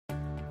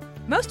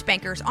Most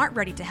bankers aren't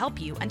ready to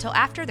help you until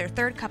after their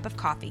third cup of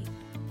coffee.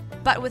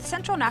 But with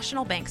Central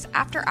National Bank's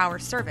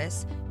after-hours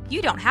service,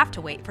 you don't have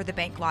to wait for the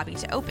bank lobby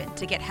to open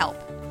to get help.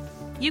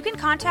 You can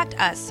contact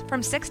us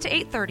from 6 to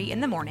 8:30 in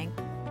the morning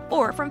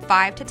or from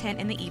 5 to 10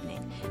 in the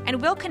evening,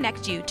 and we'll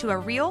connect you to a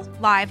real,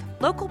 live,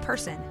 local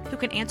person who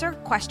can answer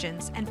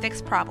questions and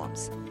fix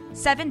problems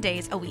 7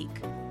 days a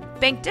week.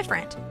 Bank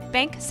different.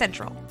 Bank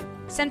Central.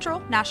 Central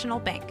National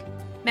Bank.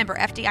 Member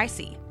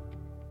FDIC.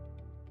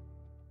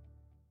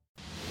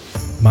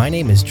 My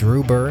name is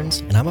Drew Burns,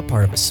 and I'm a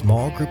part of a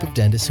small group of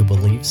dentists who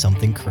believe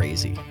something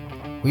crazy.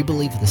 We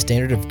believe the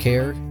standard of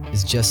care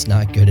is just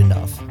not good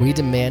enough. We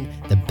demand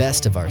the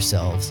best of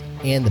ourselves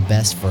and the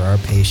best for our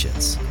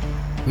patients.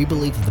 We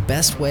believe that the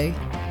best way?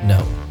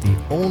 No, the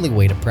only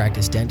way to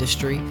practice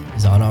dentistry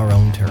is on our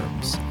own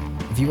terms.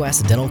 If you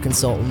ask the dental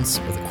consultants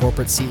or the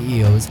corporate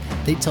CEOs,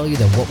 they tell you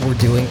that what we're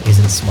doing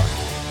isn't smart,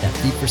 that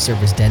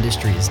fee-for-service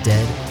dentistry is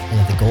dead, and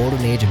that the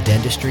golden age of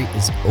dentistry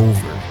is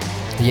over.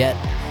 Yet,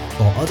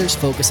 while others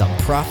focus on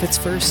profits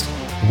first,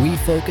 we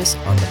focus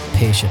on the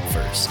patient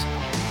first.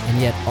 And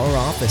yet our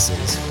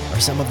offices are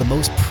some of the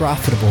most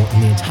profitable in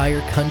the entire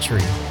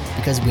country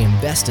because we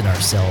invest in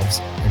ourselves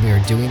and we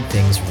are doing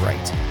things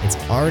right. It's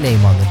our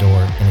name on the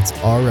door and it's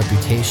our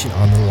reputation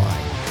on the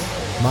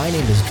line. My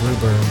name is Drew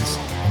Burns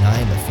and I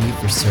am a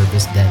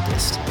fee-for-service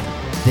dentist.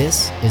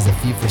 This is the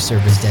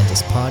Fee-for-Service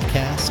Dentist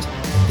Podcast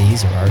and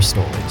these are our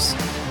stories.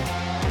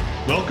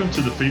 Welcome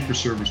to the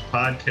Fee-for-Service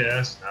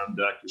Podcast. I'm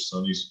Dr.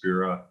 Sonny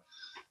Spira,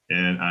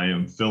 and I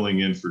am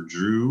filling in for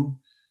Drew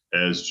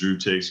as Drew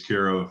takes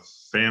care of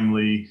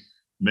family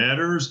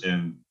matters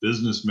and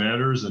business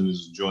matters and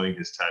is enjoying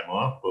his time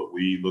off. But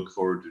we look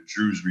forward to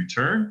Drew's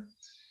return.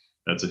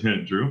 That's a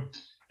hint, Drew.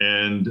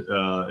 And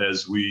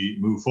as we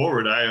move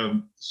forward, I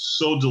am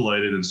so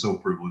delighted and so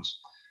privileged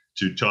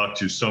to talk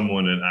to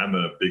someone that I'm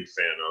a big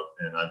fan of.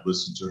 And I've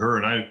listened to her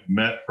and I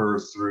met her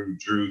through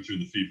Drew, through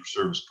the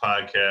Fee-for-Service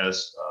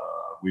Podcast.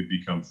 We've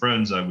become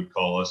friends, I would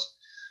call us.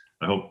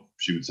 I hope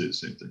she would say the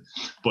same thing.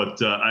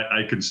 But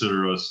I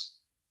consider us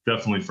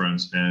definitely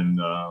friends. And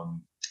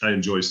I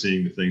enjoy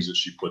seeing the things that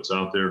she puts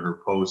out there,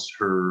 her posts,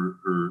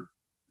 her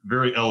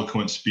very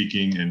eloquent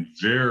speaking and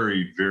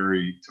very,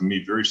 very, to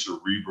me, very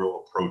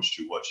cerebral approach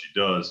to what she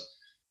does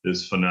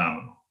is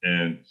phenomenal.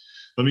 And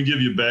let me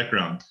give you a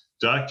background.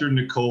 Dr.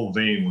 Nicole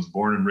Vane was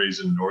born and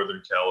raised in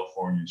Northern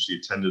California. She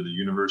attended the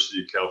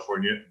University of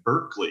California at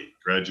Berkeley,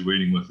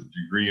 graduating with a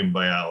degree in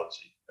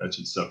biology. That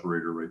should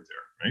separate her right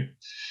there, right?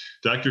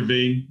 Dr.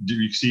 Vane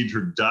received her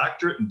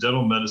doctorate in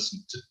dental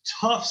medicine at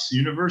Tufts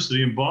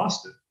University in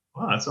Boston.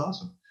 Wow, that's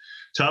awesome.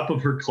 Top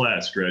of her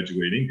class,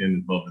 graduating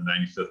and above the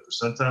 95th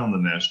percentile on the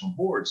national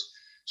boards.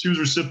 She was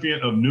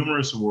recipient of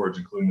numerous awards,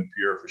 including the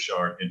Pierre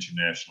Fauchard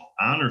International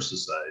Honor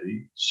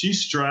Society. She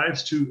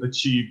strives to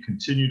achieve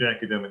continued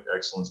academic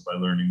excellence by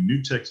learning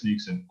new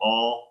techniques in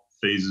all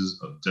phases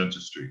of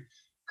dentistry,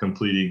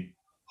 completing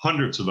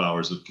hundreds of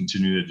hours of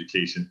continuing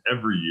education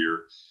every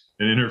year.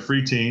 And in her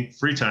free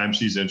time,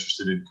 she's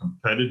interested in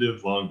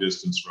competitive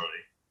long-distance running.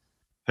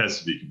 Has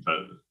to be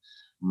competitive.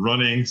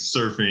 Running,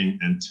 surfing,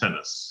 and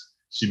tennis.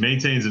 She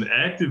maintains an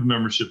active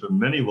membership in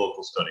many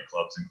local study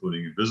clubs,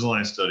 including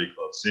Invisalign Study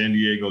Club, San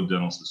Diego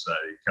Dental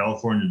Society,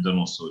 California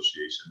Dental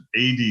Association,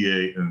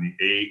 ADA, and the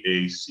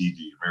AACD,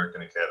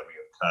 American Academy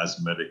of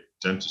Cosmetic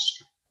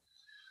Dentistry.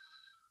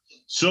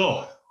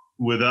 So,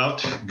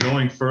 without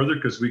going further,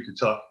 because we could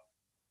talk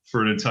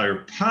for an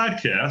entire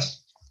podcast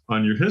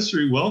on your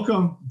history,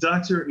 welcome,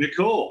 Dr.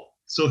 Nicole.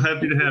 So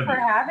happy to have you. Thank you for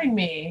having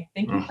me.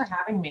 Thank you for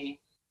having me.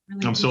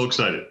 Really I'm so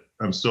excited.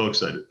 I'm so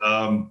excited.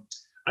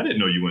 I didn't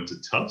know you went to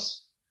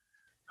Tufts.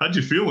 How'd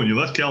you feel when you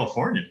left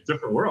California?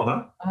 Different world,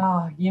 huh?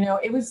 Oh,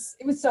 it was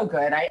so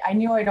good. I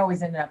knew I'd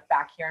always end up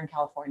back here in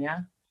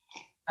California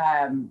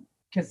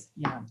because,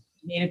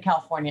 native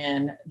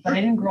Californian, but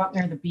I didn't grow up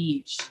near the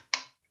beach.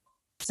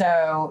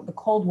 So the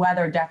cold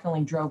weather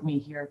definitely drove me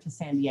here to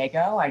San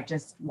Diego. I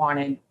just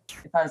wanted,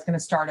 if I was going to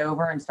start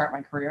over and start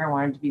my career, I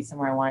wanted to be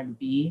somewhere I wanted to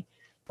be.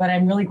 But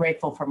I'm really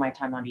grateful for my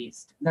time on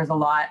East. There's a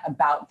lot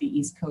about the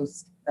East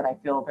Coast that I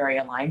feel very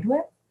aligned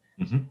with.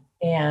 Mm-hmm.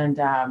 And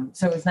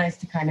so it was nice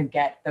to kind of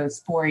get those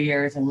 4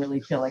 years and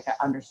really feel like I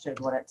understood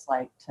what it's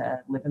like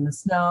to live in the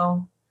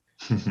snow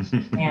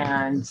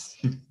and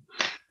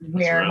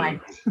wear my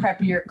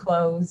preppier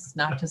clothes,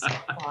 not just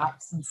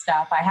flops and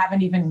stuff. I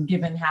haven't even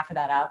given half of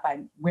that up.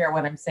 I wear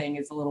what I'm saying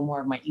is a little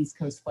more of my East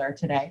Coast flair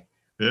today.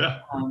 Yeah.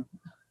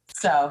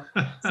 So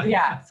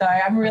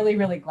I'm really,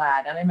 really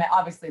glad. And I met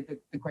obviously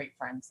the great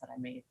friends that I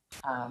made.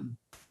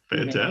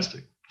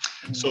 Fantastic.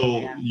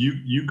 So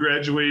you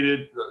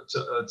graduated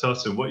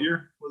Tufts in what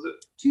year was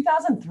it?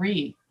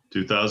 2003.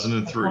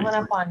 2003. Coming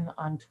up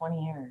on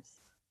 20 years.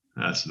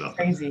 That's nothing.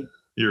 Crazy.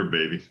 You're a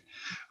baby.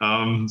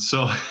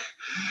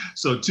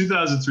 So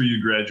 2003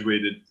 you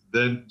graduated.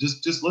 Then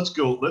just let's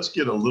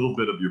get a little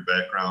bit of your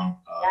background.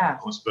 I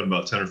want to spend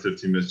about 10 or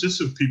 15 minutes just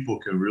so people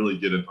can really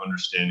get an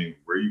understanding of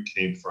where you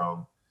came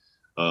from,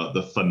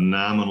 the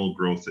phenomenal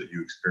growth that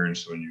you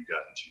experienced when you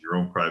got into your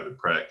own private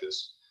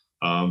practice.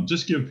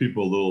 Just give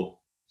people a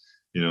little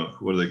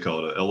what do they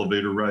call it? An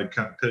elevator ride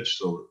kind of pitch.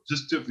 So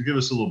just to give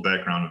us a little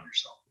background of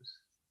yourself, please.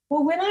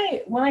 Well,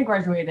 when I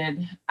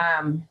graduated,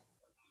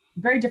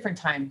 very different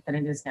time than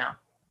it is now.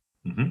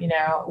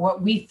 Mm-hmm.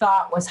 What we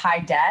thought was high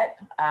debt,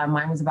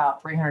 mine was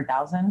about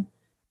 $300,000.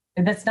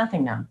 That's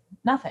nothing now,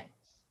 nothing.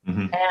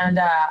 Mm-hmm. And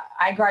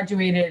I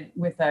graduated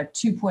with a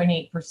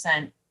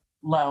 2.8%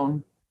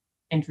 loan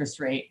interest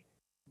rate.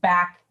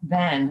 Back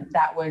then,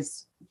 that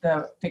was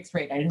the fixed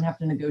rate. I didn't have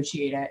to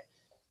negotiate it.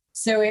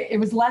 So it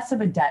was less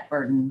of a debt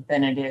burden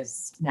than it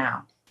is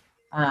now.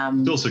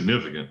 Still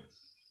significant.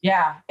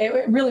 Yeah,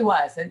 it really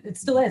was. It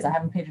still is. I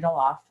haven't paid it all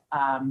off.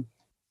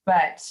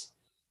 But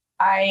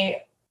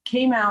I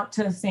came out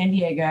to San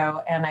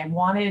Diego and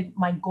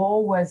my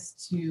goal was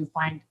to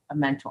find a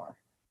mentor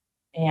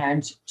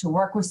and to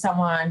work with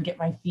someone, get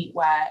my feet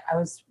wet. I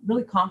was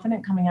really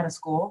confident coming out of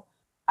school.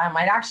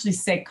 I'd actually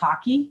say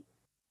cocky.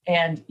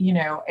 And,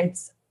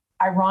 it's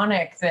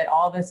ironic that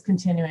all this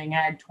continuing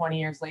ed 20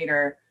 years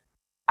later,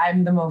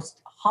 I'm the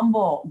most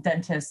humble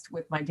dentist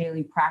with my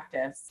daily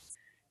practice,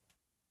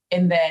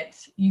 in that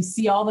you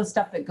see all the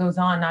stuff that goes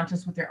on, not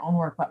just with your own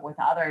work, but with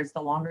others,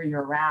 the longer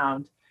you're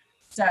around.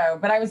 So,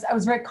 but I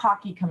was very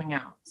cocky coming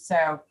out.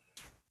 So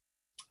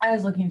I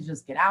was looking to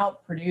just get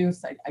out,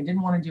 produce. I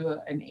didn't want to do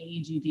an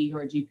AEGD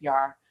or a GPR.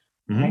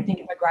 Mm-hmm. And I think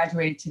if I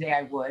graduated today,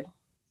 I would,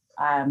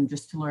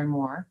 just to learn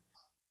more.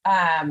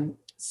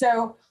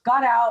 So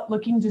got out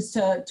looking just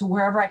to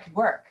wherever I could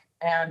work.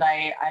 And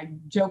I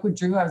joke with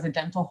Drew, I was a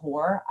dental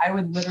whore. I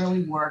would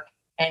literally work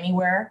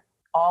anywhere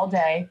all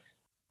day.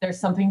 There's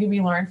something to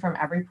be learned from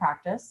every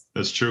practice.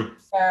 That's true.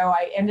 So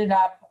I ended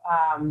up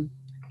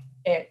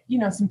at,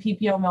 some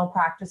PPO mill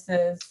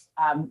practices,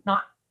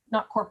 not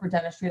corporate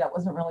dentistry. That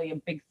wasn't really a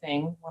big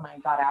thing when I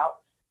got out.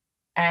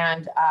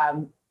 And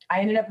I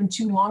ended up in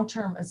 2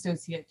 long-term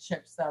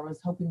associateships that I was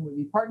hoping would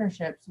be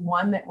partnerships.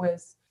 One that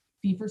was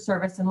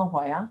fee-for-service in La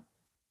Jolla,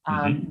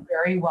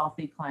 very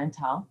wealthy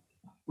clientele,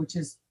 which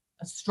is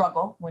a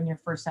struggle when you're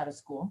first out of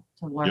school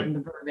to learn the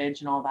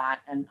verbiage and all that.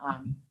 And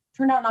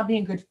turned out not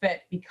being a good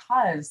fit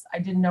because I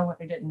didn't know what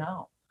I didn't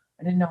know.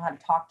 I didn't know how to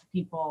talk to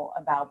people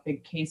about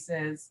big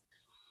cases.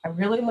 I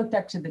really looked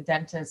up to the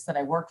dentist that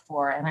I worked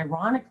for. And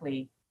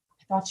ironically,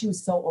 I thought she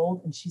was so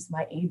old and she's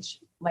my age,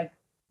 like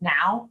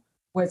now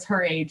was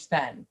her age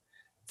then.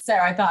 So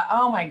I thought,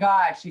 oh my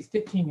God, she's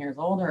 15 years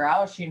older.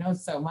 Oh, she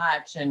knows so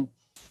much. And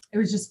it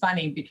was just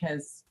funny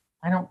because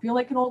I don't feel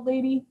like an old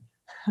lady.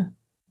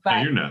 But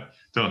no, you're not.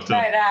 Don't.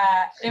 But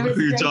it was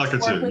who are you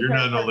talking to? You're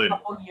not an old lady.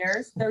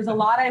 There was a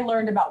lot I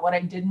learned about what I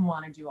didn't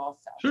want to do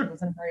also. Sure. I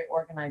wasn't a very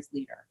organized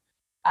leader.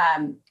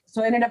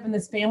 So I ended up in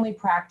this family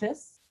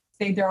practice,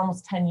 stayed there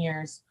almost 10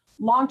 years.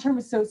 Long-term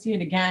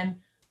associate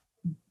again,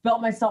 built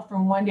myself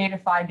from 1 day to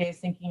 5 days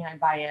thinking I'd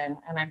buy in.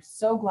 And I'm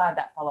so glad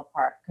that fell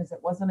apart because it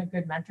wasn't a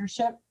good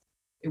mentorship.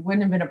 It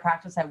wouldn't have been a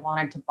practice I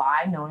wanted to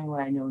buy, knowing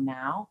what I know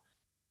now.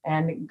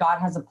 And God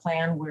has a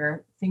plan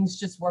where things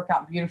just work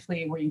out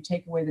beautifully, where you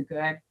take away the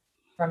good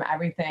from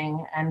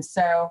everything. And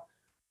so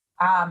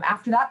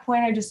after that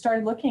point, I just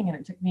started looking, and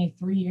it took me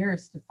 3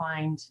 years to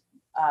find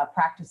a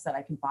practice that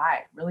I could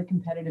buy. Really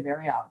competitive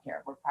area out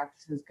here where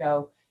practices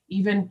go.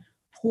 Even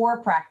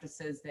poor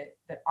practices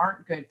that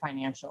aren't good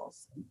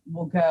financials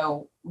will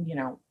go,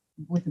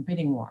 with a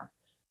bidding war.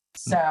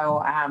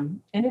 So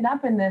ended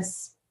up in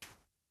this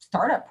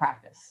startup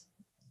practice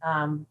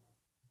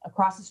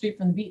across the street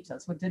from the beach.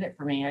 That's what did it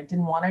for me. I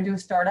didn't want to do a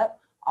startup.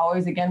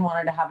 Always, again,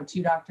 wanted to have a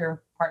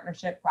 2-doctor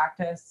partnership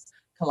practice,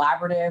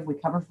 collaborative. We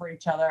cover for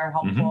each other,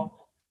 helpful.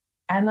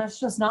 Mm-hmm. And that's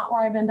just not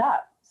where I've ended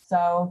up.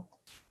 So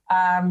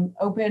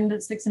opened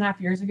 6.5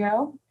 years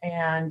ago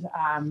and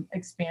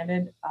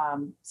expanded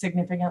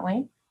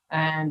significantly.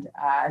 And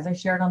as I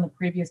shared on the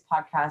previous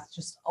podcast,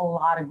 just a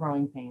lot of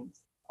growing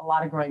pains.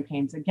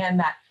 Again,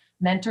 that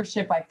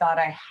mentorship I thought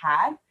I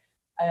had,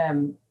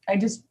 I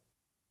just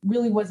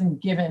really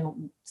wasn't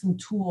given some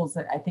tools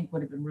that I think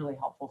would have been really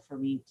helpful for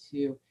me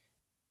to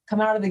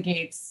come out of the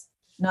gates,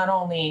 not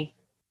only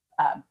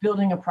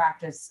building a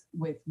practice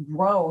with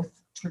growth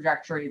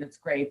trajectory that's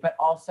great, but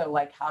also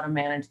like how to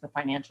manage the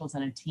financials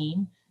and a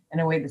team in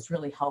a way that's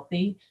really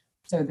healthy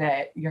so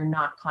that you're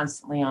not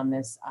constantly on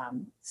this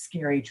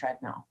scary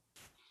treadmill.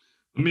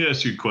 Let me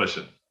ask you a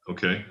question.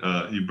 Okay.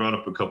 You brought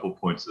up a couple of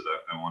points that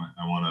I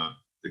want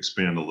to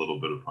expand a little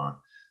bit upon,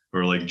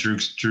 or like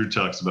Drew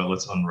talks about.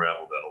 Let's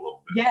unravel that a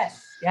little bit.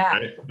 Yes. Yeah.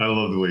 I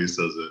love the way he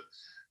says it.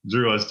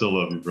 Drew, I still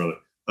love you, brother.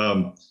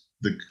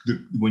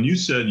 When you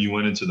said you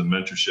went into the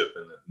mentorship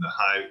in the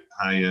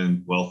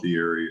high-end wealthy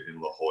area in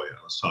La Jolla,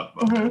 let's talk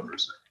about that for a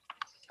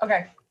second.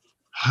 Okay.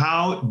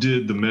 How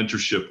did the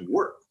mentorship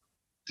work?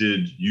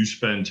 Did you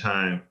spend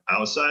time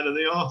outside of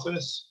the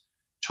office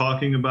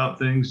talking about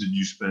things? Did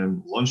you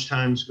spend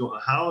lunchtimes going?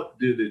 How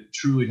did it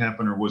truly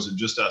happen, or was it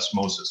just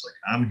osmosis?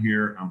 Like, I'm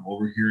here, I'm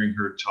overhearing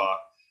her talk.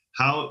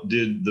 How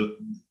did the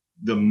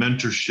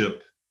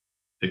mentorship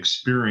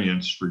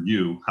experience for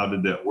you? How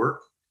did that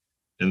work?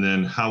 And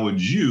then how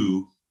would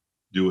you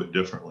do it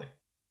differently?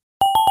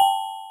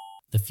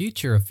 The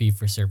future of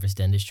fee-for-service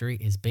dentistry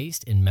is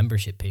based in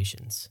membership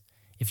patients.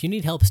 If you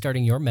need help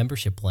starting your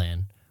membership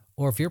plan,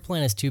 or if your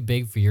plan is too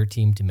big for your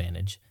team to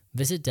manage,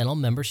 visit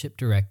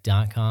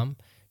dentalmembershipdirect.com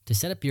to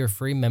set up your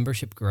free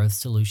membership growth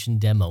solution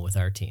demo with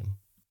our team.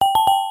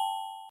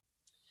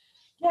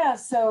 Yeah,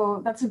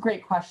 so that's a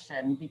great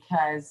question,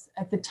 because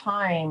at the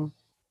time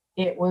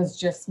it was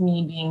just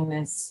me being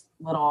this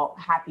little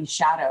happy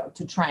shadow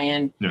to try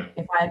and,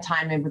 if I had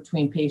time in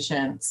between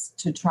patients,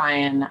 to try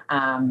and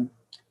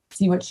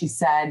see what she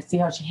said, see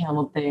how she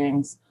handled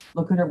things,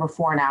 look at her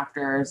before and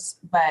afters.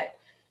 But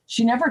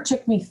she never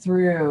took me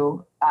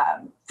through,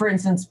 for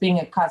instance, being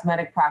a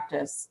cosmetic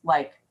practice,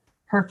 like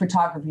her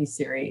photography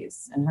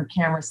series and her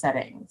camera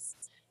settings.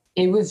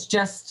 It was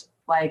just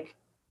like,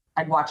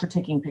 I'd watch her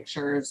taking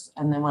pictures.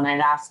 And then when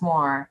I'd ask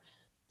more,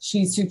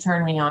 she's who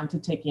turned me on to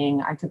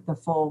I took the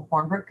full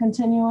Hornbrook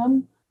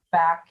continuum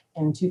back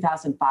in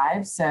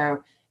 2005.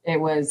 So it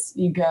was,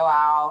 you go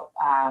out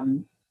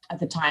at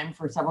the time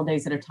for several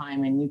days at a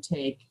time, and you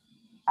take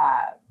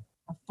a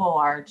full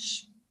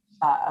arch,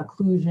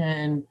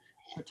 occlusion,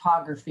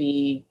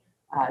 photography,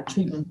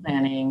 treatment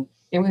planning.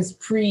 It was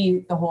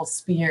pre the whole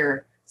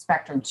spear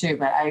spectrum too,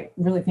 but I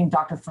really think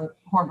Dr.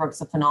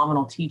 Hornbrook's a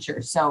phenomenal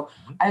teacher. So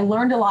I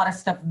learned a lot of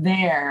stuff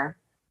there.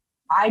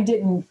 I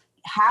didn't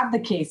have the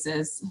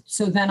cases,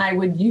 so then I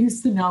would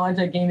use the knowledge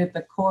I gained at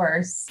the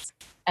course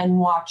and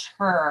watch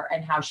her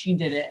and how she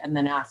did it, and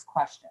then ask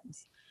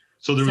questions.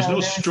 So there was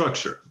no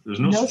structure. There's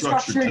no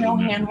structure, no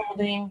hand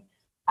holding.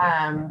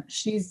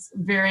 She's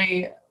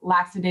very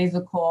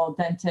lackadaisical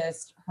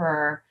dentist.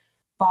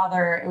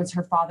 It was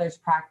her father's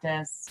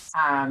practice.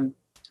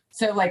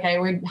 So like I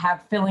would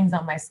have fillings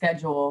on my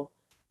schedule,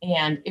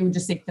 and it would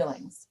just say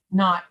fillings,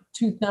 not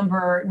tooth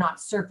number, not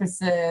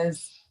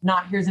surfaces,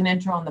 not here's an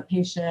intro on the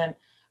patient.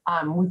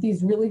 With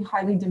these really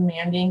highly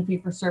demanding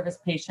fee-for-service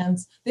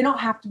patients, they don't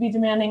have to be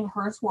demanding.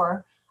 Hers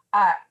were.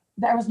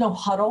 There was no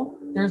huddle.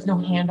 There was no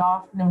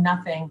handoff, no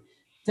nothing.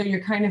 So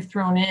you're kind of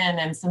thrown in,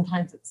 and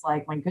sometimes it's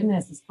like, my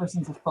goodness, this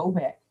person's a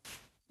phobic.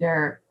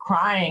 They're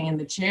crying in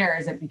the chair.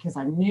 Is it because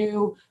I'm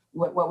new?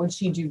 What would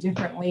she do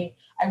differently?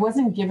 I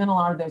wasn't given a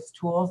lot of those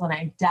tools, and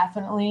I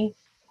definitely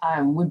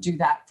would do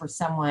that for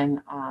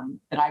someone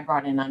that I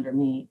brought in under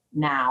me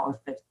now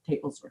if the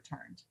tables were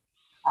turned.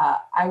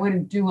 I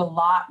would do a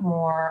lot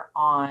more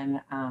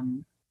on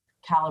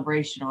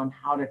calibration on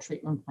how to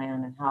treatment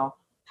plan and how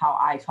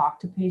I talk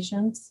to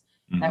patients.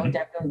 That would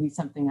definitely be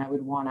something I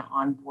would want to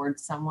onboard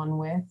someone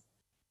with.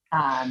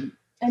 And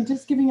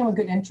just giving them a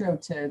good intro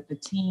to the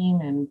team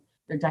and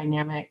their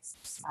dynamics.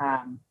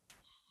 I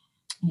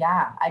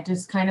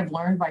just kind of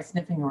learned by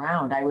sniffing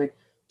around. I would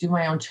do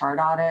my own chart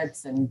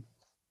audits and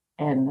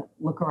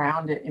look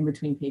around in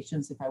between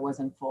patients if I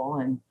wasn't full,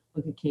 and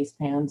look at case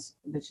pans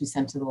that she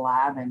sent to the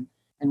lab and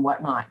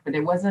whatnot. But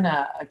it wasn't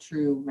a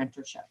true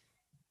mentorship.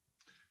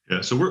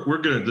 Yeah, so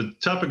the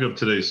topic of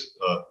today's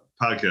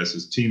podcast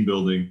is team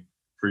building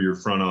for your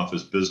front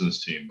office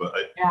business team. But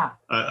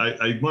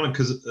I want to,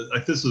 because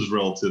this is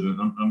relative,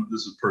 and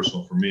this is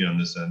personal for me on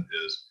this end,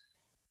 is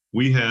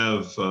we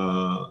have,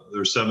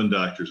 there's 7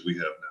 doctors we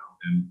have now.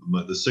 And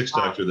the 6th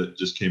doctor that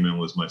just came in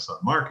was my son,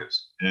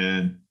 Marcus.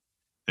 And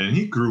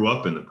he grew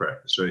up in the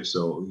practice, right?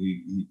 So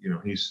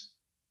he's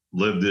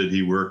lived it.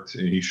 He worked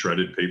and he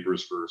shredded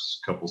papers for a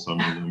couple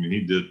summers. I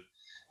mean,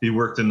 he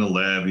worked in the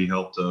lab. He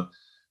helped,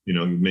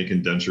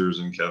 making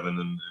dentures, and Kevin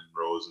and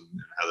Rose and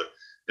Heather.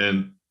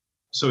 And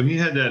so he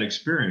had that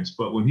experience.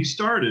 But when he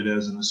started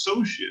as an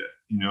associate,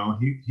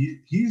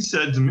 he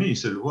said to me, he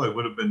said, "Boy, it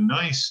would have been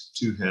nice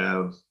to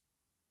have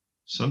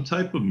some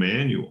type of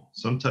manual,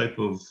 some type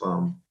of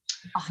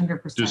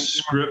 100%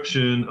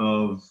 description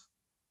of,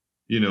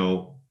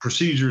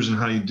 procedures and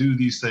how you do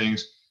these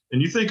things."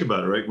 And you think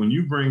about it, right? When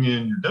you bring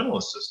in your dental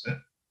assistant,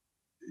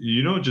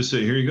 you don't just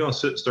say, "Here you go,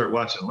 sit, start,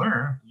 watch, and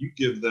learn." You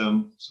give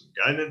them some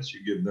guidance.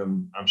 You give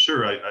them, I'm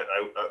sure,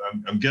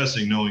 I'm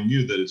guessing, knowing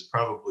you, that it's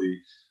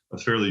probably a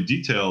fairly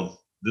detailed,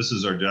 this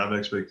is our job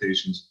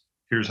expectations.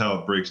 Here's how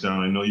it breaks down.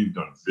 I know you've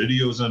done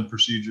videos on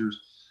procedures.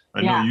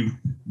 I know you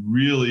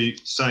really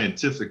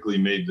scientifically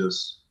made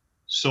this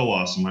so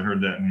awesome. I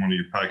heard that in one of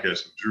your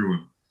podcasts with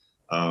Drew.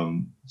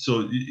 And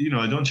so,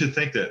 don't you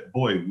think that,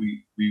 boy,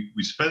 we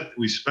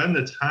spend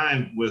the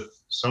time with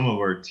some of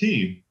our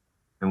team,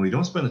 and we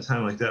don't spend the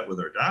time like that with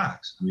our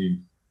docs. I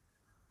mean,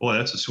 boy,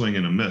 that's a swing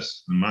and a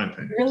miss, in my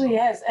opinion. It really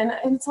is. And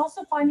it's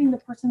also finding the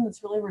person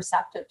that's really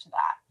receptive to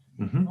that.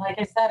 Mm-hmm. Like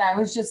I said, I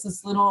was just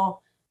this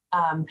little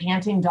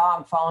panting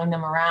dog following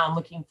them around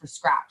looking for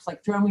scraps,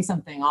 like throw me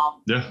something,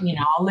 I'll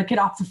lick it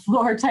off the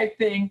floor type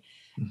thing.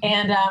 Mm-hmm.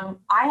 And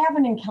I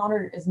haven't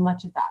encountered as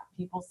much of that,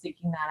 people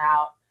seeking that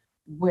out,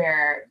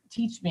 where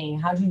teach me,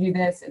 how'd you do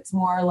this? It's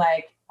more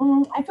like,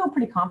 I feel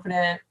pretty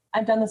confident.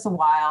 I've done this a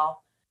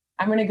while.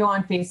 I'm going to go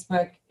on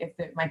Facebook if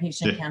my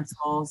patient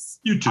cancels.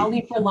 I'll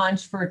leave for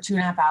lunch for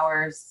 2.5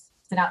 hours,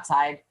 sit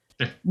outside.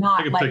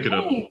 Not like,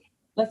 hey,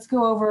 let's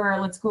go over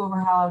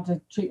how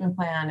to treatment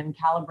plan and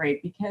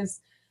calibrate.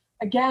 Because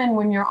again,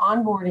 when you're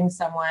onboarding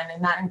someone,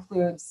 and that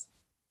includes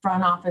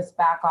front office,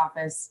 back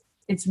office,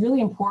 it's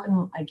really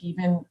important. Like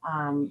even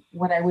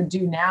what I would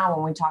do now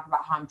when we talk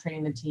about how I'm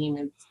training the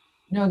team,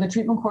 no, the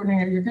treatment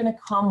coordinator, you're going to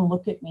come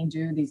look at me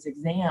do these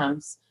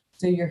exams.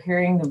 So you're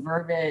hearing the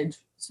verbiage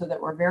so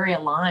that we're very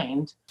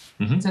aligned,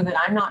 so that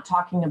I'm not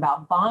talking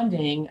about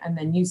bonding. And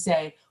then you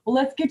say, well,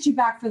 let's get you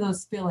back for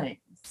those fillings.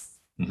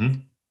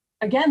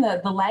 Again,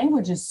 the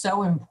language is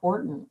so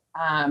important.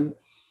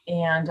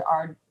 And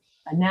our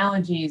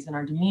analogies and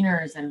our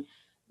demeanors, and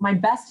my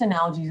best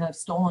analogies I've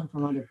stolen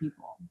from other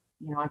people.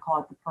 You know, I call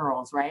it the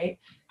pearls, right?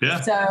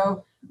 Yeah.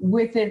 So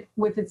with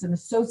it's an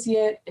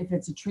associate, if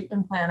it's a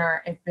treatment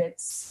planner, if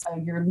it's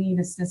your lead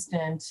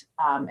assistant,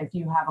 if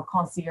you have a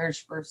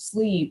concierge for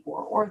sleep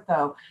or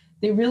ortho,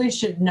 they really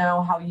should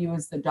know how you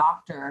as the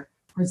doctor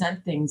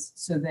present things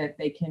so that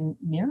they can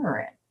mirror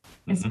it,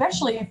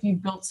 especially if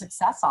you've built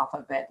success off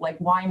of it. Like,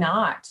 why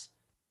not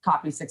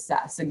copy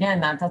success? Again,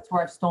 that's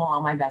where I've stolen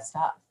all my best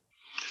stuff.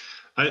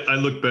 I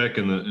look back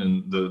in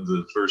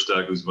the first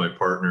doc was my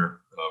partner,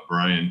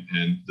 Brian,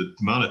 and the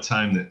amount of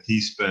time that he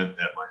spent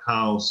at my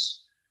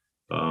house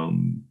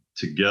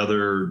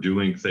together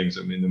doing things.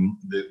 I mean,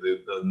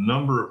 the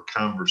number of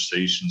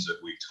conversations that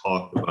we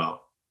talked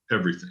about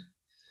everything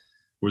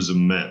was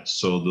immense.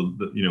 So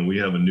we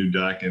have a new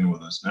doc in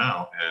with us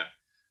now, and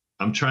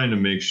I'm trying to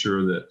make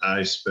sure that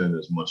I spend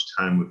as much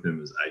time with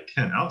him as I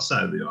can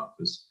outside of the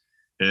office,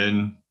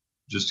 and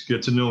just to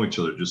get to know each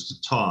other, just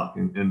to talk.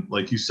 And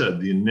like you said,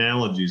 the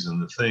analogies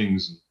and the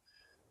things,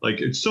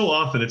 like it's so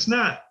often, it's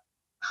not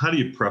how do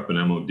you prep an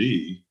MOD?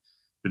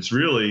 It's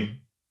really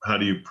how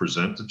do you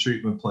present the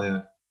treatment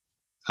plan?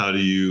 How do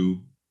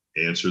you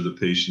answer the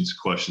patient's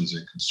questions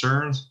and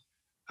concerns?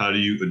 How do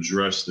you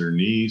address their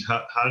needs?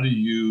 How do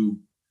you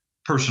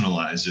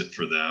personalize it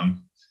for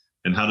them?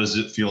 And how does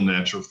it feel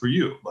natural for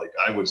you? Like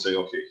I would say,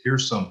 okay,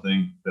 here's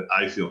something that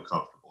I feel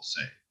comfortable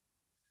saying.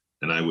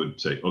 And I would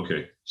say,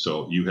 okay,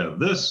 so you have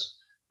this,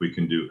 we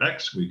can do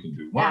X, we can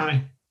do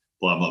Y,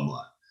 blah, blah,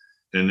 blah.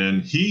 And then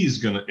he's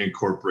going to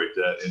incorporate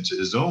that into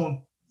his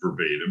own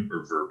verbatim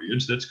or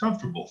verbiage that's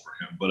comfortable for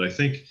him. But I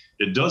think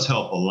it does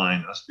help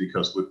align us,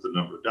 because with the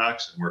number of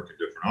docs and work in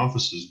different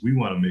offices, we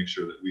want to make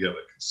sure that we have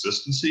a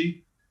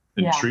consistency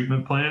in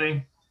treatment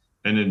planning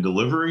and in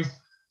delivery,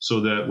 so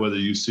that whether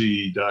you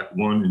see doc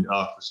 1 in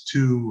office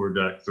 2 or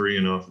doc 3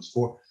 in office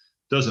 4,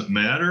 doesn't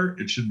matter,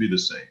 it should be the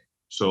same.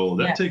 So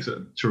that takes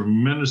a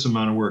tremendous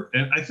amount of work.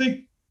 And I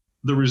think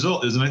the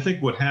result is, and I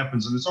think what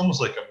happens, and it's almost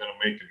like I'm going to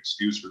make an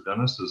excuse for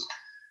dentists, is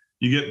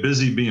you get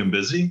busy being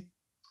busy.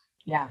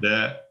 Yeah.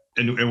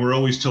 And we're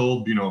always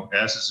told,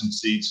 asses in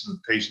seats and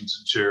patients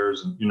in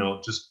chairs, and,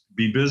 just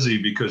be busy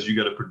because you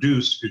got to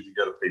produce, because you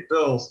got to pay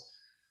bills,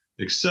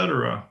 et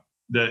cetera,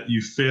 that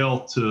you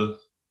fail to,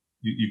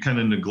 you kind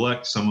of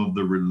neglect some of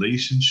the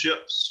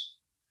relationships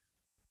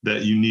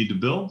that you need to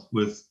build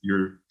with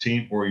your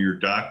team or your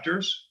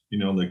doctors.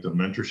 Like the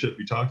mentorship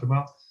you talked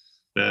about,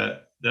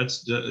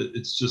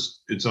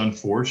 it's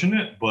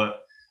unfortunate,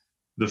 but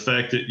the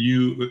fact that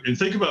and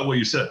think about what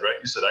you said, right?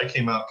 You said, I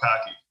came out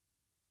cocky,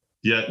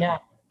 yet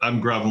I'm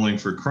groveling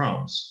for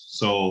crumbs.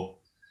 So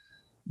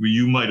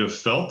you might have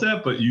felt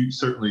that, but you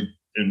certainly,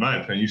 in my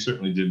opinion, you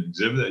certainly didn't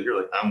exhibit that. You're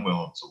like, I'm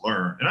willing to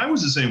learn. And I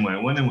was the same way. I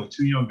went in with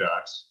 2 young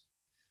docs,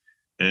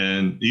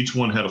 and each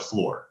one had a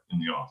floor in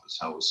the office,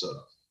 how it was set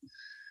up.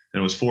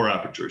 And it was 4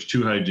 operatories,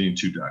 2 hygiene,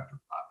 2 doctor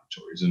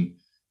operatories.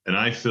 And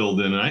I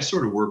filled in, and I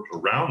sort of worked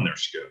around their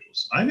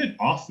schedules. I didn't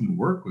often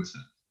work with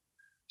them,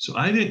 so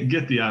I didn't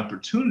get the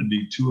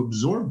opportunity to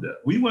absorb that.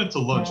 We went to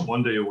lunch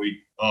one day a week,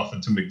 often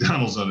to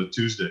McDonald's on a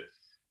Tuesday.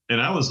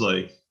 And I was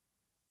like,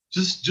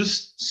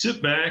 just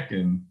sit back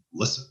and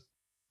listen,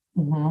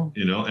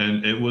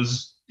 and it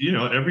was,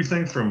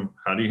 everything from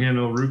how do you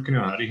handle a root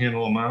canal? How do you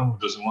handle a mom who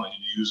doesn't want you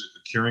to use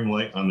a curing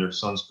light on their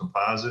son's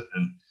composite?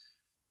 And,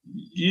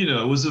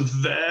 it was a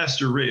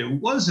vast array.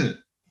 It wasn't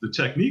the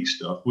technique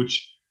stuff,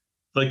 which,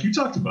 like you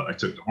talked about, I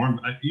took the horn.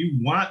 You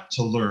want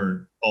to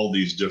learn all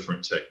these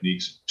different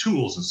techniques,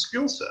 tools, and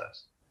skill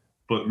sets,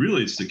 but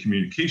really it's the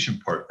communication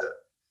part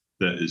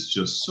that is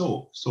just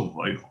so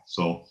vital.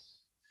 So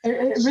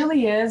it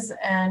really is,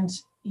 and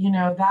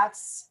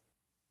that's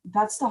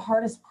the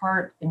hardest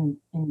part in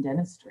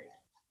dentistry.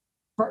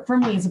 For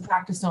me as a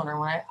practice owner,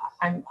 when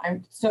I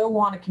so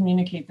want to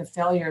communicate the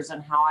failures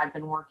and how I've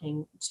been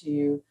working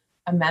to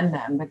amend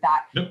them, but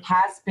that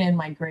has been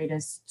my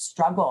greatest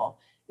struggle.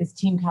 Is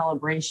team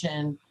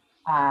calibration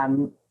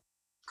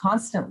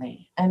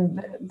constantly.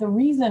 And the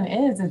reason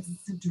is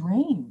it's a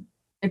drain.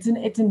 It's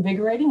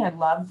invigorating. I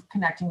love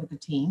connecting with the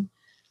team.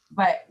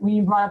 But when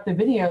you brought up the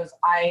videos,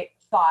 I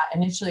thought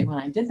initially when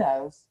I did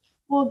those,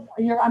 well,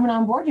 I'm going to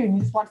onboard you and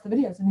you just watch the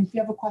videos. And if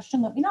you have a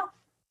question, let me know.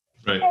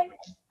 Right. Okay,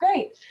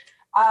 great.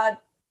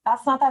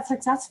 That's not that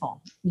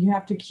successful. You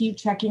have to keep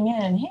checking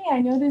in. Hey, I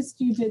noticed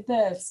you did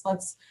this.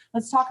 Let's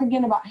talk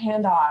again about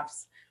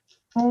handoffs.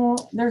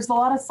 There's a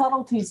lot of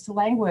subtleties to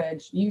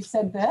language. You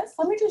said this.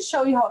 Let me just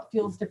show you how it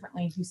feels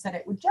differently if you said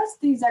it with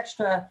just these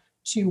extra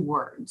 2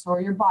 words,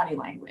 or your body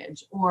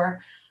language,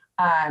 or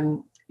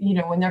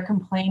when they're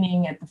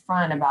complaining at the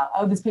front about,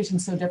 oh, this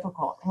patient's so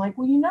difficult. I'm like,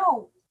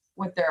 well,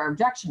 what their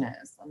objection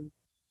is. And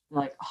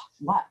they're like, oh,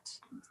 what?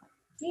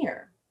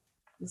 Here.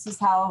 This is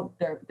how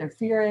their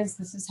fear is.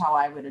 This is how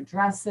I would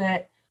address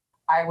it.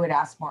 I would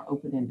ask more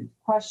open-ended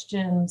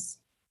questions.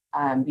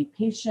 Be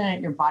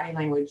patient. Your body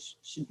language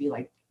should be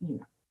like,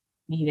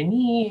 knee to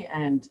knee,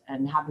 and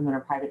have them in a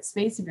private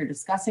space if you're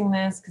discussing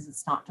this, because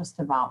it's not just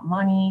about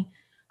money.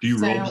 Do you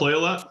role play a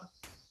lot?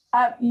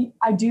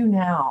 I do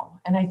now.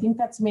 And I think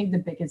that's made the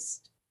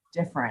biggest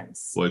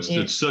difference. Well,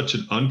 it's such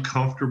an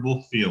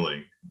uncomfortable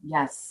feeling.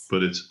 Yes.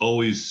 But it's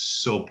always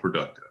so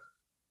productive.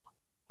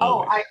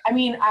 Always.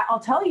 Oh, I'll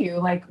tell you,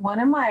 like one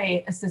of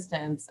my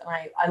assistants, and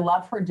I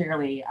love her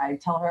dearly. I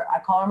call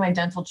her my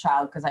dental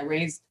child, because I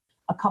raised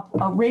a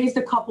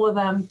couple of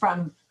them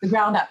from the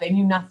ground up. They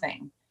knew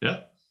nothing.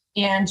 Yeah.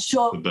 And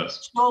she'll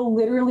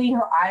literally,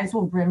 her eyes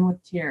will brim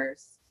with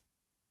tears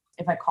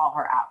if I call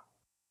her out.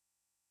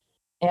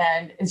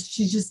 And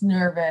she's just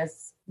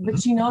nervous,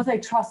 but she knows I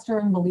trust her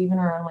and believe in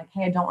her. I'm like,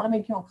 hey, I don't want to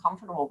make you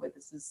uncomfortable, but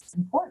this is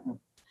important.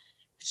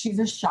 She's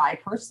a shy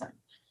person.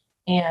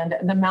 And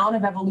the amount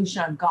of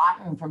evolution I've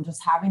gotten from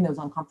just having those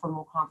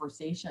uncomfortable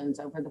conversations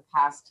over the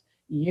past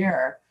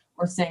year,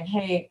 or saying,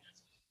 hey,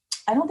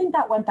 I don't think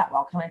that went that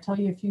well. Can I tell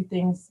you a few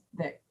things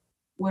that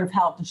would have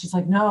helped? And she's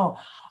like, no,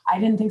 I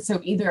didn't think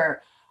so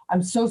either.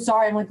 I'm so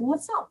sorry. I'm like, well,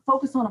 let's not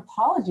focus on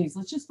apologies.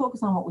 Let's just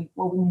focus on what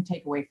we can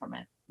take away from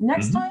it.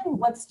 Next time,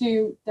 let's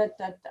do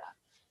that.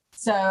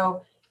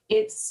 So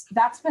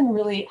that's been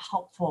really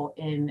helpful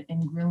in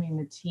grooming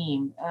the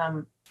team.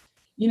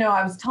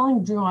 I was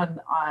telling Drew on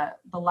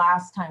the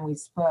last time we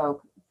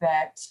spoke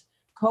that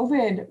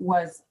COVID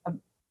was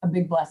a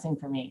big blessing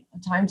for me, a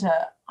time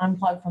to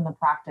unplug from the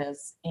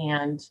practice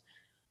and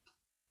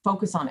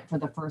focus on it for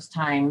the first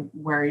time,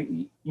 where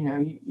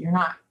you're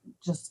not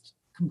just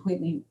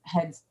completely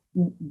heads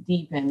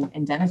deep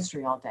in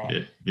dentistry all day. Yeah,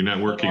 you're not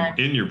working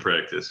in your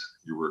practice,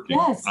 you're working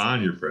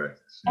on your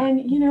practice.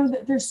 And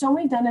there's so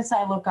many dentists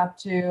I look up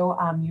to,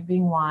 you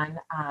being one.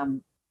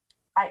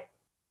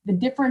 The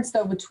difference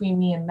though between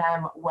me and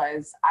them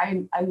was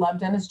I love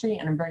dentistry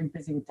and I'm very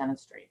busy with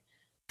dentistry.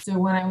 So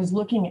when I was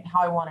looking at how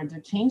I wanted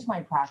to change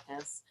my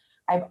practice,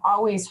 I've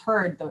always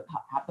heard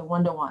have the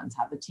one-to-ones,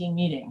 have the team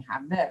meeting,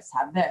 have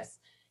this.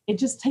 It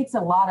just takes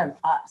a lot of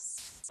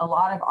us, a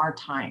lot of our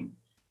time.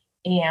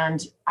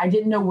 And I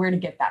didn't know where to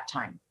get that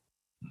time.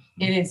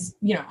 It is,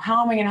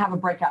 how am I going to have a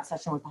breakout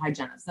session with the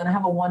hygienist? Then I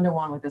have a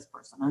one-to-one with this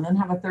person, and then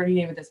have a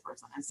 30-day with this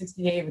person, and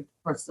 60-day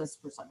with this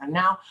person. And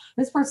now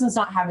this person's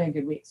not having a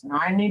good week. So now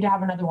I need to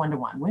have another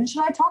one-to-one. When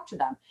should I talk to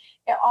them?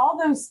 All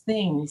those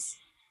things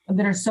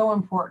that are so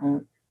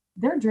important,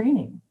 they're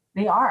draining.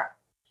 They are.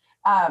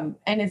 And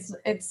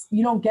it's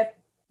you don't get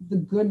the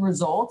good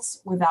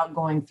results without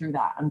going through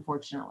that,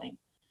 unfortunately.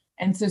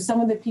 And so some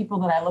of the people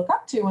that I look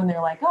up to, and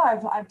they're like,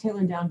 oh, I've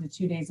tailored down to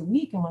 2 days a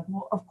week. I'm like,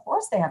 well, of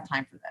course they have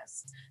time for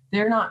this.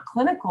 They're not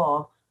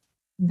clinical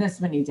this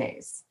many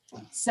days.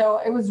 So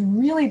it was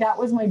really, that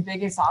was my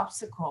biggest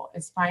obstacle,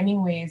 is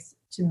finding ways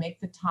to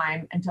make the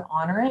time and to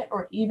honor it.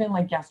 Or even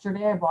like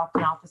yesterday, I blocked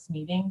an office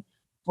meeting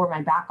for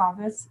my back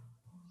office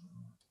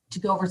to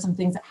go over some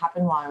things that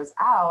happened while I was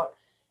out.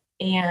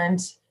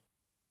 And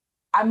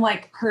I'm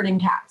like herding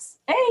cats.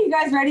 Hey, you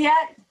guys ready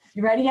yet?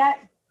 You ready yet?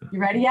 You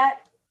ready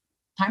yet?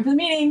 Time for the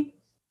meeting.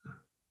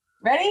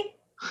 Ready?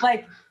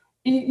 Like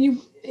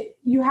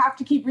you have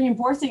to keep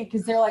reinforcing it,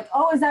 because they're like,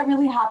 oh, is that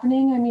really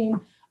happening? I mean,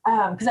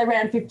 because I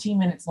ran 15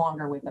 minutes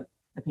longer with the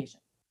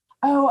patient.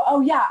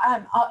 Oh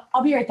yeah.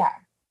 I'll be right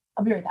there.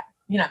 I'll be right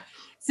there.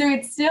 So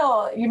it's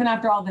still, even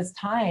after all this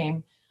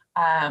time,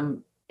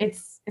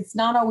 it's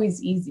not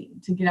always easy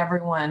to get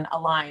everyone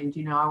aligned.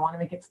 I want to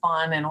make it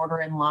fun and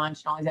order in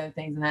lunch and all these other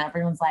things. And then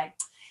everyone's like,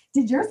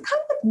 did yours come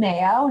with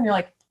mayo? And you're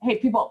like, hey,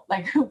 people,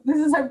 like, this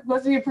is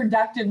supposed to be a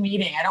productive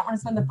meeting. I don't want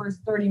to spend the first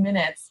 30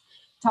 minutes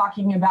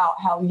talking about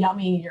how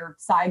yummy your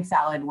side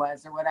salad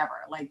was or whatever.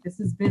 Like,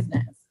 this is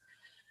business.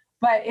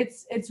 But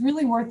it's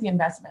really worth the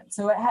investment.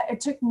 So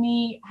it took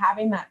me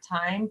having that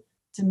time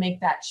to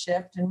make that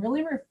shift and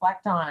really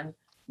reflect on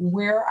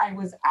where I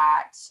was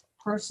at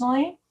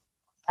personally.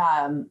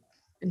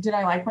 Did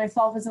I like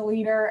myself as a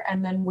leader?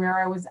 And then where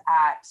I was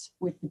at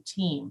with the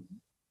team.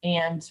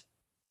 And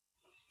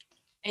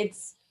I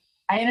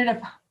ended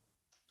up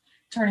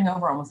turning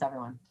over almost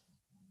everyone.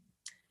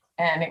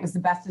 And it was the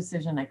best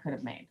decision I could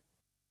have made.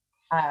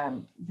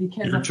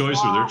 Because your choice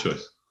or their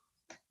choice?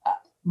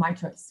 My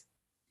choice.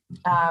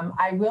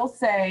 I will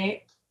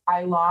say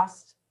I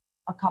lost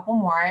a couple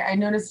more. I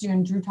noticed you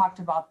and Drew talked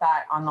about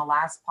that on the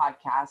last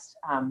podcast.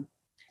 And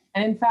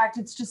in fact,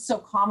 it's just so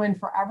common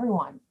for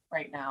everyone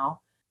right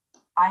now.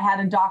 I had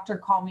a doctor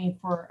call me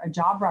for a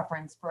job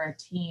reference for a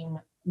team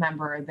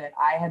member that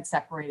I had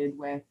separated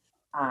with,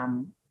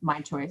 my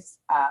choice,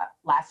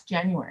 last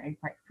January,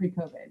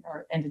 pre-COVID,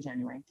 or end of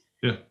January.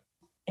 Yeah.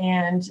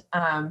 And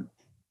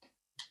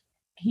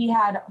he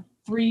had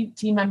 3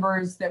 team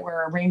members that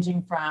were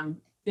ranging from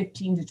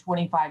 15 to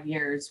 25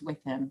 years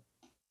with him.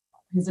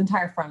 His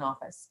entire front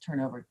office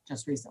turnover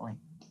just recently.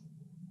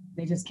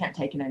 They just can't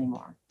take it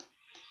anymore.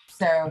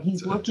 So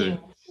he's looking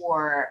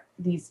for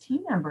these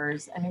team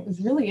members, and it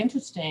was really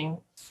interesting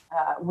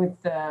with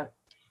I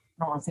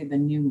don't want to say the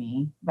new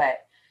me, but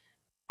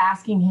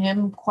asking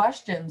him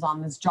questions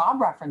on this job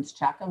reference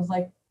check. I was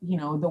like,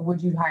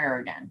 would you hire her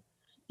again?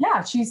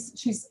 Yeah,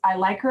 I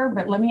like her,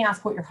 but let me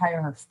ask what you're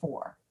hiring her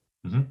for.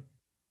 Mm-hmm.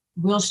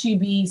 Will she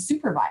be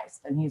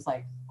supervised? And he's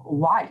like,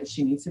 why? Does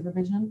she need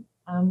supervision?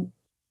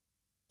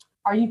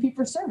 Are you fee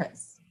for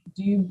service?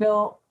 Do you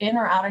bill in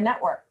or out of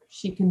network?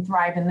 She can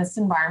thrive in this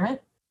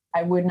environment.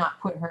 I would not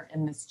put her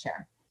in this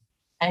chair.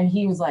 And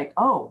he was like,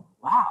 oh,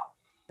 wow.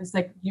 It's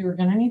like, you're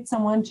going to need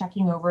someone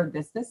checking over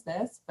this,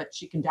 but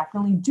she can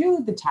definitely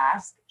do the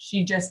task.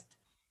 She just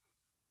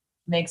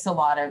makes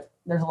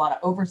there's a lot of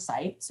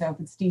oversight. So if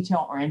it's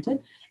detail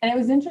oriented. And it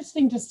was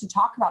interesting just to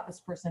talk about this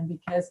person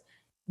because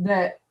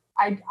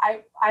I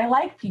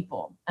like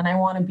people and I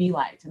want to be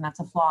liked. And that's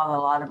a flaw that a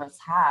lot of us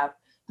have.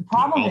 The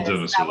problem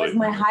is that was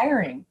my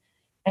hiring.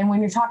 And when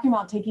you're talking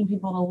about taking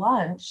people to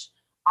lunch,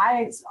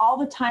 all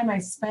the time I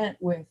spent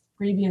with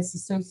previous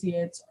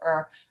associates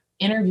or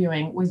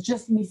interviewing was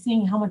just me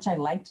seeing how much I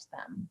liked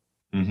them.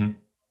 Mm-hmm.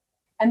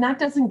 And that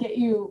doesn't get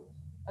you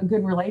a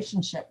good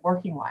relationship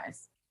working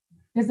wise.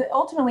 Because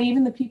ultimately,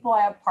 even the people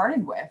I have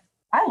parted with,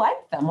 I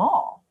liked them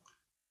all.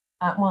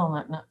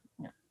 Not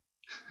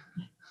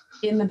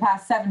in the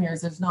past 7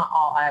 years, there's not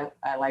all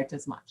I liked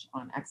as much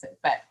on exit,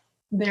 but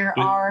there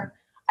are,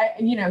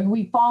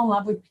 we fall in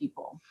love with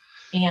people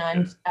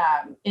and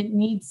it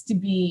needs to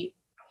be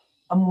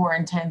a more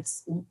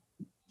intense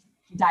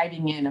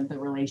diving in of the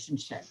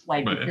relationship.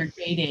 Like if you're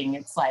dating,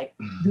 it's like,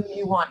 do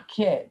you want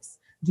kids?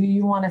 Do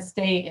you want to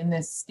stay in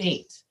this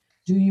state?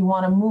 Do you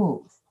want to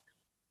move?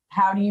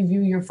 How do you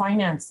view your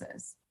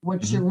finances?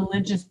 What's your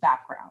religious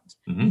background?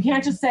 Mm-hmm. You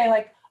can't just say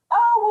like,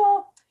 oh,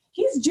 well,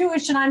 he's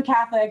Jewish and I'm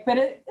Catholic, but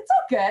it's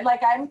all good.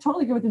 Like, I'm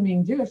totally good with him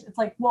being Jewish. It's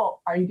like,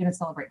 well, are you going to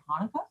celebrate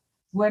Hanukkah?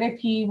 What if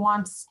he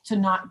wants to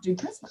not do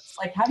Christmas?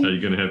 Like, how are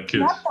you going to have kids?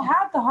 You have to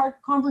have the hard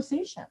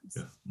conversations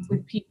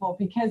with people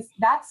because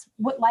that's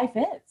what life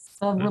is.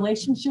 The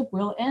relationship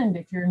will end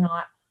if you're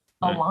not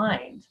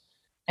aligned.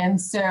 And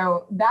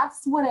so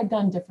that's what I've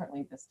done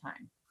differently this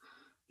time.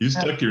 You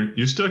stuck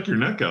your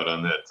neck out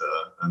on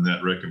that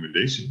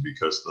recommendation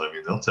because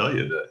they'll tell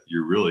you that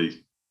you're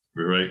really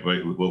right.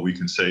 What we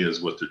can say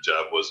is what their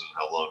job was and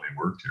how long they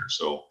worked here.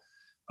 So,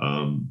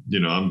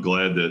 I'm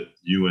glad that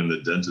you and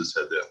the dentist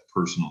had that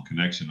personal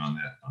connection on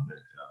that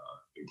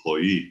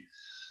employee.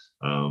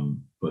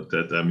 But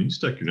you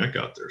stuck your neck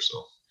out there.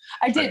 So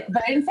I did,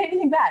 but I didn't say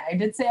anything bad. I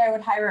did say I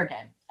would hire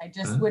again. I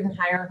just wouldn't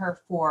hire her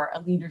for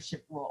a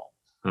leadership role.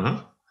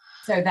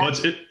 So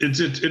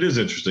it is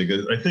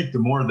interesting. I think the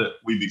more that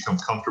we become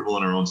comfortable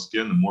in our own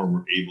skin, the more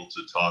we're able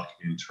to talk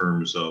in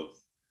terms of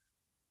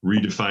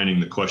redefining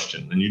the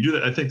question. And you do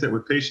that. I think that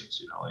with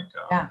patients,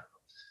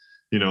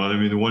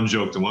 the one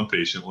joke to one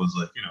patient was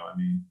like,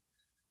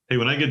 hey,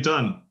 when I get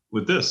done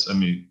with this,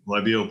 will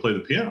I be able to play the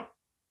piano?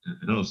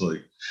 And I was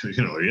like,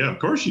 yeah, of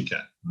course you can.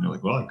 And they're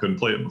like, well, I couldn't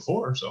play it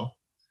before. So,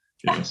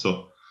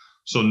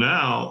 so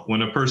now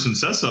when a person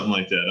says something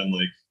like that, I'm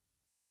like,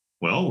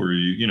 well,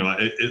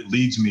 it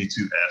leads me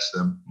to ask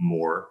them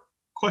more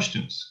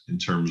questions in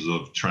terms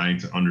of trying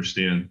to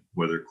understand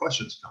where their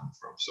questions come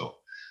from. So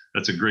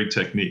that's a great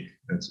technique.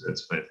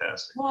 That's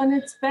fantastic. Well, and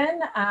it's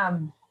been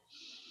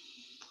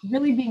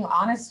really being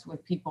honest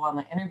with people on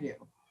the interview.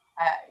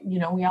 We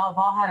all have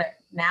all had it.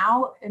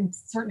 Now in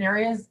certain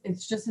areas,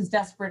 it's just as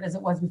desperate as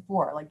it was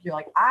before. Like you're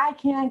like, I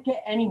can't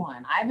get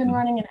anyone. I've been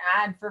running an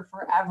ad for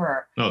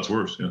forever. No, it's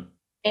worse. Yeah.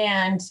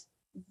 And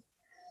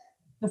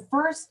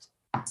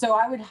so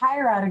I would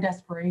hire out of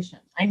desperation.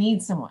 I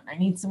need someone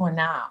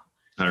now.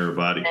 Hire a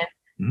body.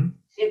 And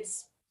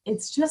it's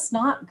just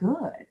not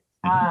good.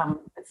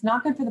 It's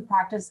not good for the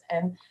practice.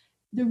 And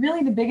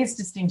the biggest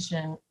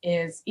distinction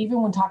is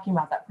even when talking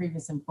about that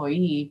previous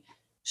employee,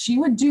 she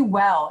would do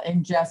well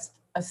in just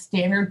a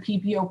standard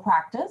PPO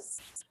practice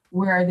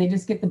where they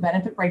just get the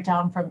benefit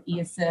breakdown from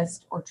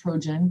eAssist or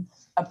Trojan,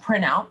 a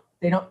printout.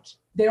 They don't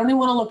even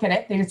want to look at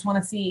it. They just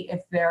want to see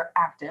if they're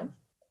active.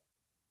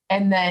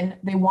 And then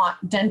they want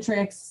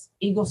Dentrix,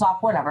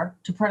 Eaglesoft, whatever,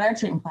 to print out a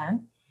treatment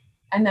plan.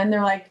 And then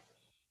they're like,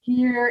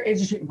 here is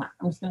your treatment plan.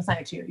 I'm just going to sign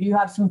it to you. You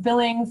have some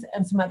fillings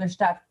and some other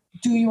stuff.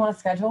 Do you want to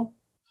schedule?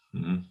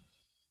 Mm-hmm.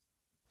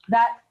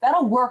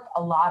 That'll work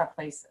a lot of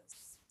places.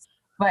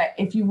 But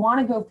if you want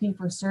to go fee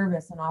for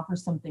service and offer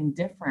something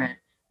different,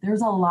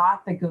 there's a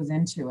lot that goes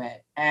into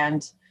it.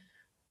 And,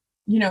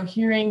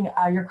 hearing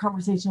your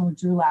conversation with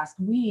Drew last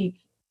week,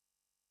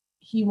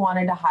 he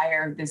wanted to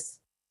hire this.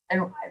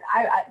 And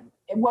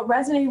what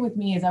resonated with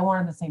me is I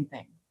wanted the same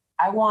thing.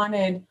 I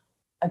wanted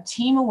a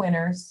team of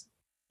winners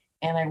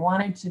and I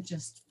wanted to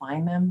just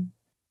find them.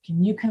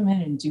 Can you come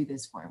in and do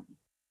this for me?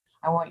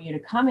 I want you to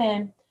come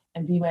in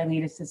and be my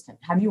lead assistant.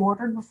 Have you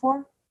ordered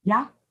before?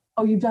 Yeah.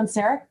 Oh, you've done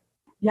CEREC?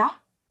 Yeah.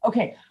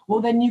 Okay.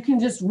 Well, then you can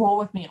just roll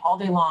with me all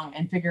day long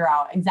and figure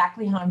out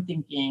exactly how I'm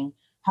thinking,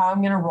 how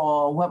I'm going to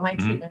roll, what my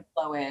treatment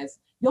flow is.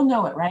 You'll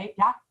know it, right?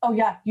 Yeah. Oh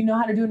yeah. You know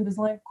how to do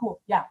Invisalign?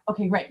 Cool. Yeah.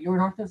 Okay, great. You're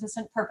an ortho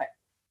assistant? Perfect.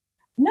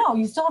 No,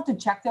 you still have to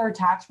check their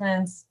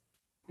attachments,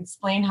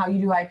 explain how you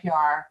do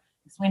IPR,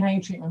 explain how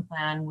you treatment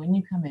plan when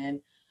you come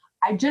in.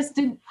 I just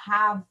didn't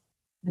have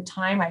the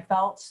time I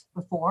felt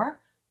before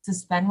to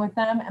spend with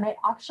them. And I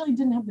actually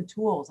didn't have the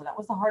tools. And that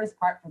was the hardest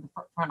part for the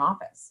front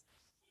office.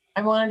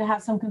 I wanted to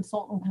have some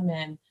consultant come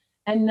in,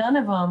 and none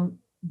of them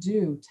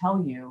do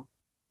tell you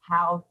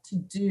how to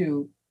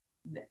do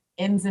the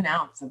ins and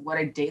outs of what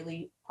a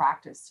daily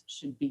practice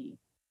should be.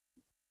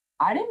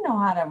 I didn't know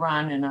how to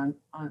run an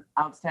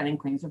outstanding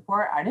claims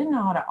report. I didn't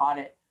know how to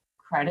audit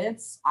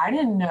credits. I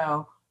didn't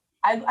know.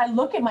 I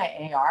look at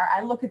my AR,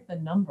 I look at the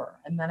number,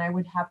 and then I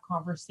would have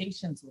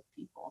conversations with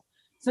people.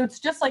 So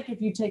it's just like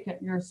if you take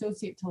your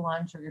associate to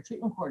lunch or your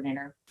treatment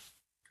coordinator,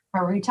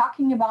 are we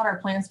talking about our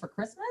plans for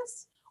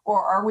Christmas?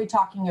 Or are we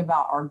talking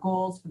about our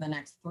goals for the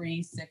next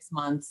 3, 6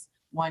 months,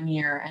 1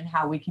 year, and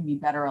how we can be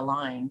better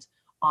aligned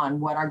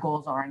on what our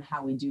goals are and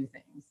how we do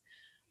things?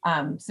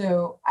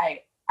 So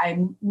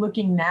I'm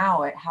looking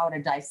now at how to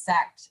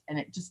dissect, and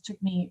it just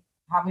took me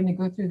having to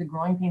go through the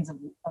growing pains of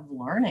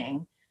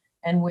learning.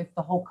 And with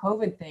the whole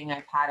COVID thing,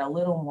 I've had a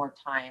little more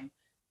time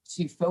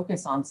to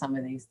focus on some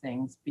of these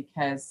things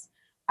because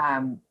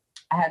I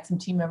had some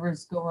team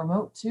members go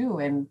remote too.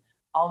 And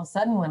all of a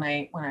sudden, when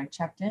I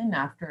checked in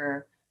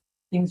after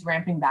things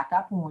ramping back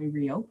up when we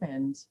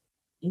reopened,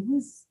 it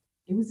was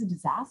a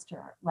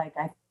disaster. Like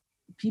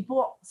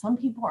some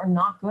people are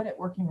not good at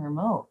working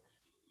remote.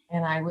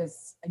 And I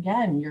was,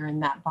 again, you're in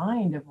that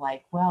bind of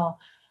like, well,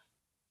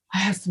 I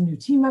have some new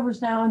team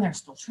members now and they're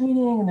still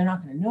training and they're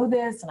not going to know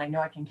this. And I know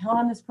I can count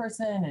on this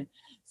person. And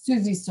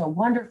Susie's so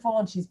wonderful.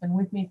 And she's been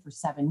with me for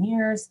 7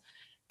 years.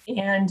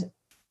 And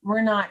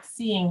we're not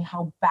seeing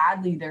how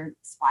badly they're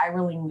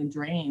spiraling the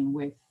drain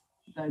with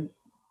the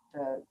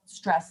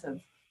stress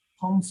of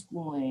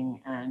homeschooling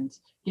and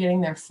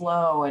getting their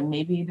flow, and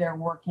maybe they're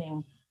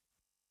working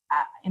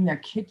in their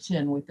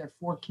kitchen with their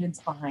 4 kids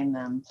behind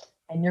them,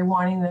 and you're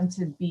wanting them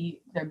to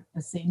be the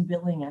same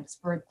billing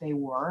expert they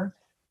were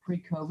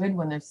pre-COVID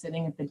when they're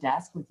sitting at the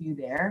desk with you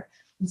there.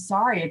 I'm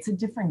sorry, it's a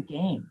different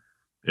game.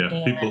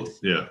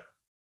 Yeah,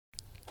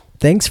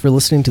 Thanks for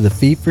listening to the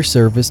Fee for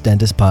Service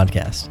Dentist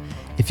Podcast.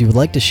 If you would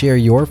like to share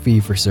your fee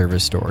for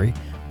service story,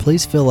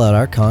 please fill out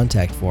our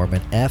contact form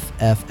at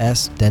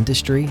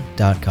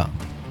ffsdentistry.com.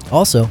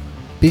 Also,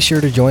 be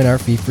sure to join our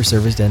Fee for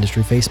Service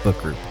Dentistry Facebook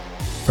group.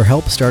 For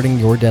help starting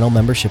your dental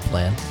membership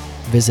plan,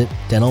 visit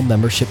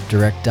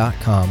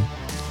dentalmembershipdirect.com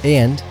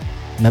and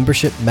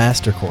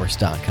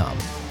membershipmastercourse.com.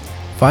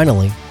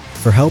 Finally,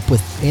 for help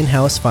with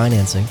in-house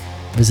financing,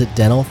 visit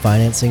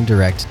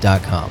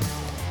dentalfinancingdirect.com.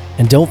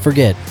 And don't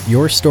forget,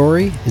 your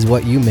story is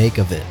what you make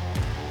of it.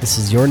 This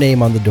is your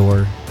name on the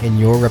door and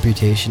your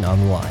reputation on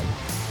the line.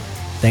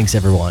 Thanks,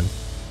 everyone.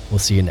 We'll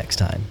see you next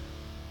time.